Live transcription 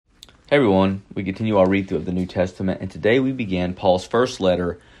Hey everyone, we continue our read through of the New Testament, and today we begin Paul's first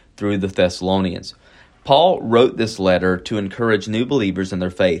letter through the Thessalonians. Paul wrote this letter to encourage new believers in their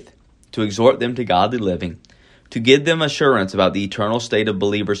faith, to exhort them to godly living, to give them assurance about the eternal state of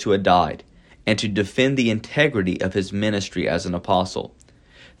believers who had died, and to defend the integrity of his ministry as an apostle.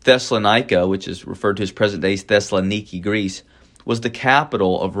 Thessalonica, which is referred to as present day Thessaloniki, Greece, was the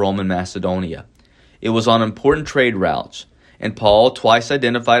capital of Roman Macedonia. It was on important trade routes, and Paul, twice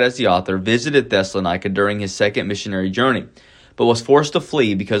identified as the author, visited Thessalonica during his second missionary journey, but was forced to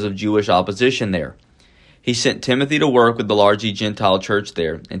flee because of Jewish opposition there. He sent Timothy to work with the largely Gentile church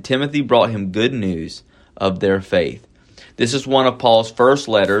there, and Timothy brought him good news of their faith. This is one of Paul's first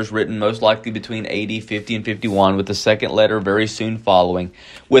letters, written most likely between AD 50 and 51, with the second letter very soon following,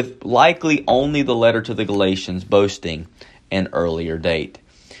 with likely only the letter to the Galatians boasting an earlier date.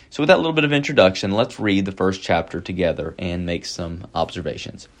 So with that little bit of introduction, let's read the first chapter together and make some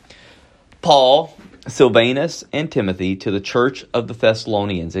observations. Paul, Silvanus, and Timothy, to the church of the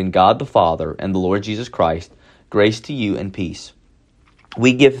Thessalonians, in God the Father and the Lord Jesus Christ, grace to you and peace.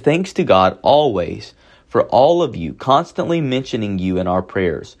 We give thanks to God always for all of you, constantly mentioning you in our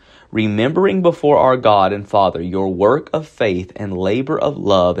prayers, remembering before our God and Father your work of faith and labor of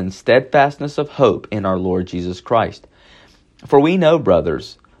love and steadfastness of hope in our Lord Jesus Christ. For we know,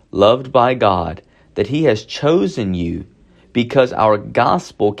 brothers, loved by God, that He has chosen you because our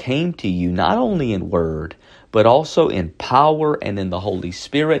gospel came to you not only in word, but also in power and in the Holy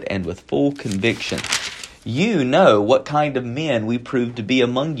Spirit and with full conviction. You know what kind of men we proved to be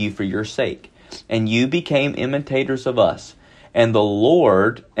among you for your sake, and you became imitators of us and the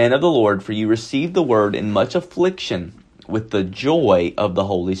Lord, for you received the word in much affliction with the joy of the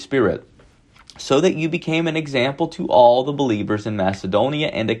Holy Spirit, so that you became an example to all the believers in Macedonia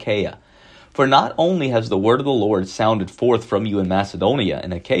and Achaia. For not only has the word of the Lord sounded forth from you in Macedonia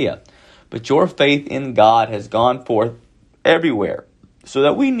and Achaia, but your faith in God has gone forth everywhere, so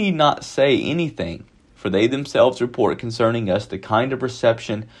that we need not say anything, for they themselves report concerning us the kind of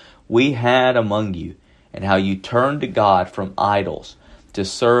reception we had among you, and how you turned to God from idols to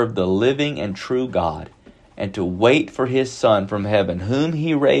serve the living and true God, and to wait for His Son from heaven, whom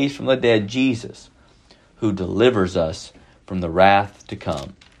He raised from the dead, Jesus, who delivers us from the wrath to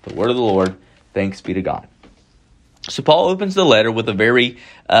come. The word of the Lord, thanks be to God. So Paul opens the letter with a very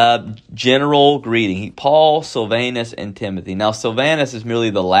general greeting. Paul, Silvanus, and Timothy. Now Silvanus is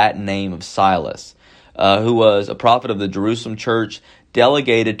merely the Latin name of Silas, who was a prophet of the Jerusalem church,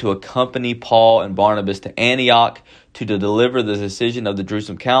 delegated to accompany Paul and Barnabas to Antioch to deliver the decision of the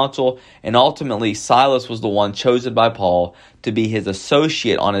Jerusalem council, and ultimately Silas was the one chosen by Paul to be his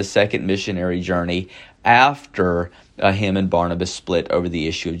associate on his second missionary journey after him and Barnabas split over the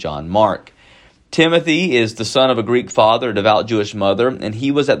issue of John Mark. Timothy is the son of a Greek father, a devout Jewish mother, and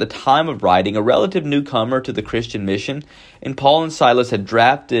he was at the time of writing a relative newcomer to the Christian mission, and Paul and Silas had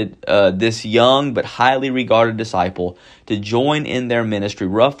drafted this young but highly regarded disciple to join in their ministry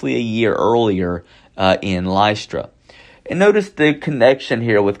roughly a year earlier in Lystra. And notice the connection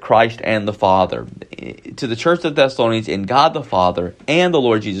here with Christ and the Father. To the church of the Thessalonians, in God the Father and the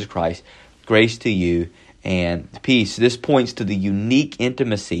Lord Jesus Christ, grace to you and peace. This points to the unique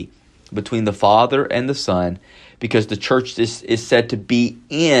intimacy between the Father and the Son, because the church is said to be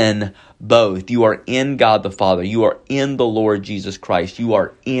in both. You are in God the Father. You are in the Lord Jesus Christ. You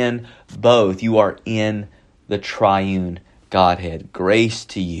are in both. You are in the triune Godhead. Grace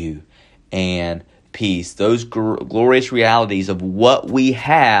to you and peace. Those glorious realities of what we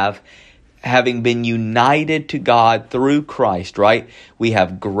have, having been united to God through Christ, right? We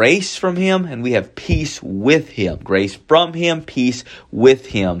have grace from Him and we have peace with Him. Grace from Him, peace with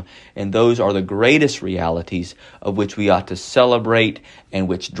Him. And those are the greatest realities of which we ought to celebrate and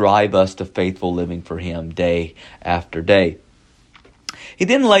which drive us to faithful living for Him day after day. He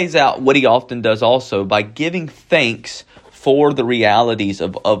then lays out what he often does also by giving thanks for the realities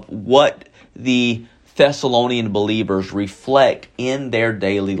of what the Thessalonian believers reflect in their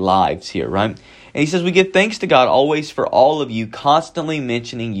daily lives here, right? And he says, we give thanks to God always for all of you, constantly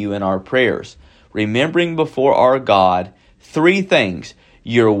mentioning you in our prayers, remembering before our God three things: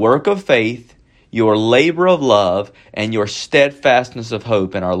 your work of faith, your labor of love, and your steadfastness of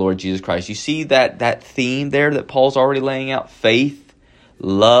hope in our Lord Jesus Christ. You see that theme there that Paul's already laying out: faith,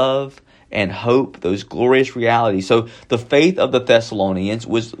 love, and hope, those glorious realities. So the faith of the Thessalonians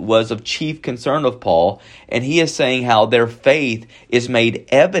was of chief concern of Paul, and he is saying how their faith is made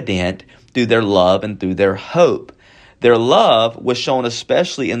evident through their love and through their hope. Their love was shown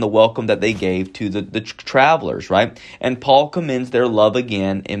especially in the welcome that they gave to the travelers, right? And Paul commends their love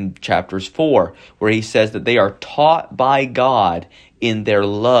again in chapters 4, where he says that they are taught by God in their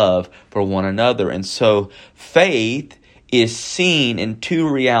love for one another. And so faith is seen in two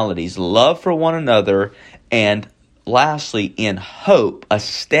realities: love for one another, and lastly, in hope, a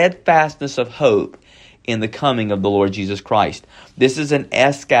steadfastness of hope in the coming of the Lord Jesus Christ. This is an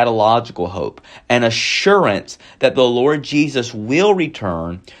eschatological hope, an assurance that the Lord Jesus will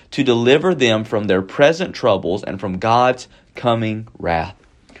return to deliver them from their present troubles and from God's coming wrath.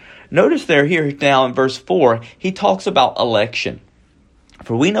 Notice here now in verse 4, he talks about election.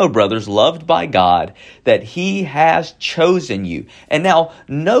 For we know, brothers, loved by God, that He has chosen you. And now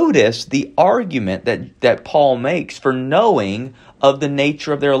notice the argument that Paul makes for knowing of the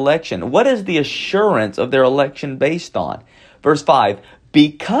nature of their election. What is the assurance of their election based on? Verse 5,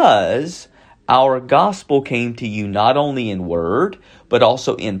 because our gospel came to you not only in word, but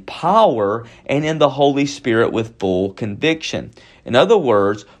also in power and in the Holy Spirit with full conviction. In other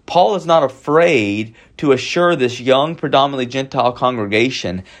words, Paul is not afraid to assure this young, predominantly Gentile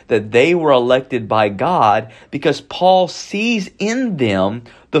congregation that they were elected by God, because Paul sees in them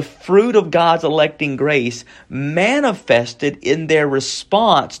the fruit of God's electing grace manifested in their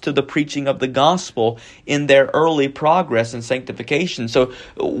response to the preaching of the gospel in their early progress and sanctification. So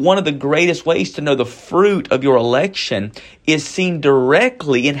one of the greatest ways to know the fruit of your election is seen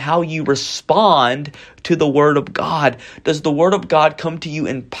directly in how you respond to the Word of God. Does the Word of God come to you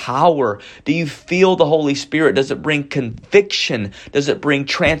in power? Do you feel the Holy Spirit? Does it bring conviction? Does it bring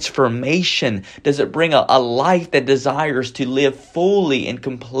transformation? Does it bring a life that desires to live fully and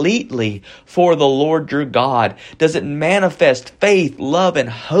completely for the Lord your God? Does it manifest faith, love, and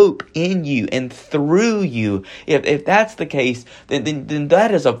hope in you and through you? If that's the case, then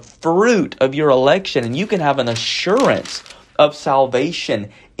that is a fruit of your election, and you can have an assurance of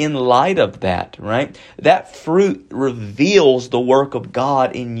salvation in light of that, right? That fruit reveals the work of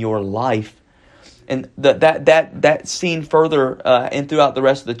God in your life. And that seen further and throughout the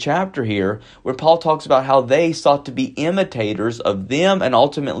rest of the chapter here, where Paul talks about how they sought to be imitators of them and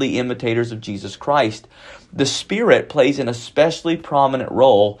ultimately imitators of Jesus Christ. The Spirit plays an especially prominent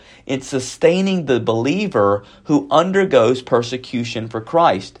role in sustaining the believer who undergoes persecution for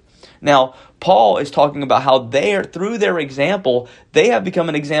Christ. Now, Paul is talking about how through their example, they have become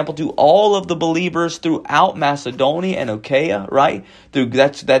an example to all of the believers throughout Macedonia and Achaia, right?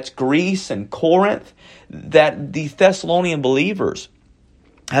 That's Greece and Corinth, that the Thessalonian believers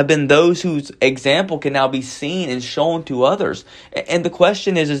have been those whose example can now be seen and shown to others. And the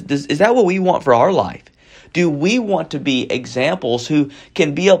question is that what we want for our life? Do we want to be examples who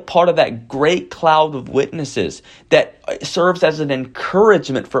can be a part of that great cloud of witnesses that serves as an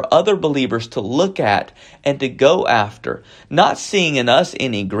encouragement for other believers to look at and to go after? Not seeing in us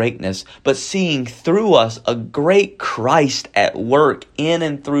any greatness, but seeing through us a great Christ at work in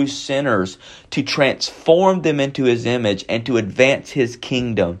and through sinners to transform them into His image and to advance His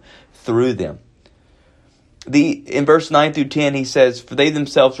kingdom through them. In verse 9 through 10, he says, "For they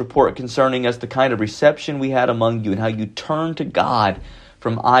themselves report concerning us the kind of reception we had among you and how you turned to God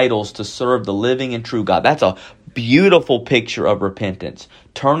from idols to serve the living and true God." That's a beautiful picture of repentance.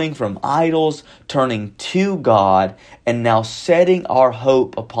 Turning from idols, turning to God, and now setting our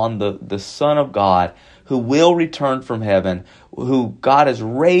hope upon the Son of God, who will return from heaven, who God has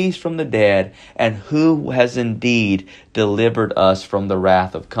raised from the dead, and who has indeed delivered us from the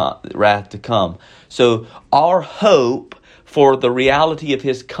wrath to come. So our hope for the reality of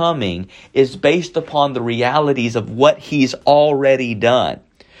His coming is based upon the realities of what He's already done.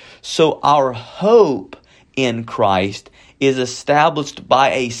 So our hope in Christ is established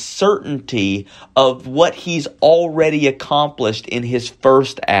by a certainty of what He's already accomplished in His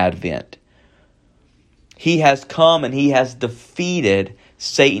first advent. He has come and He has defeated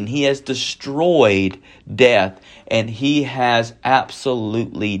Satan. He has destroyed death, and He has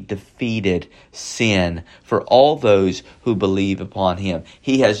absolutely defeated sin for all those who believe upon Him.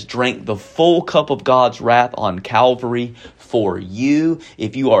 He has drank the full cup of God's wrath on Calvary for you.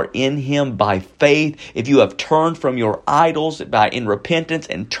 If you are in Him by faith, if you have turned from your idols in repentance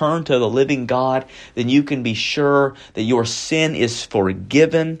and turned to the living God, then you can be sure that your sin is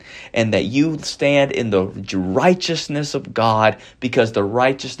forgiven and that you stand in the righteousness of God, because the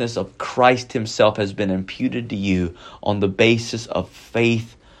righteousness of Christ Himself has been imputed to you on the basis of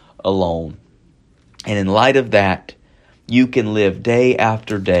faith alone. And in light of that, you can live day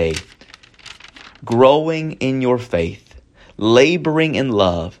after day, growing in your faith, laboring in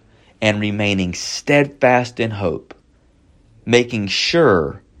love, and remaining steadfast in hope, making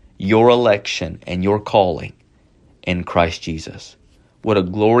sure your election and your calling in Christ Jesus. What a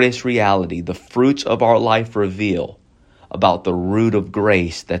glorious reality the fruits of our life reveal about the root of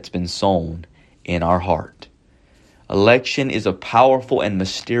grace that's been sown in our heart. Election is a powerful and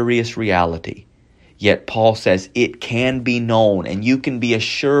mysterious reality, yet Paul says it can be known and you can be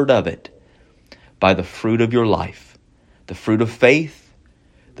assured of it by the fruit of your life, the fruit of faith,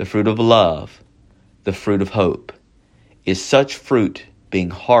 the fruit of love, the fruit of hope. Is such fruit being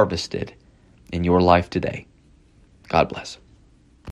harvested in your life today? God bless.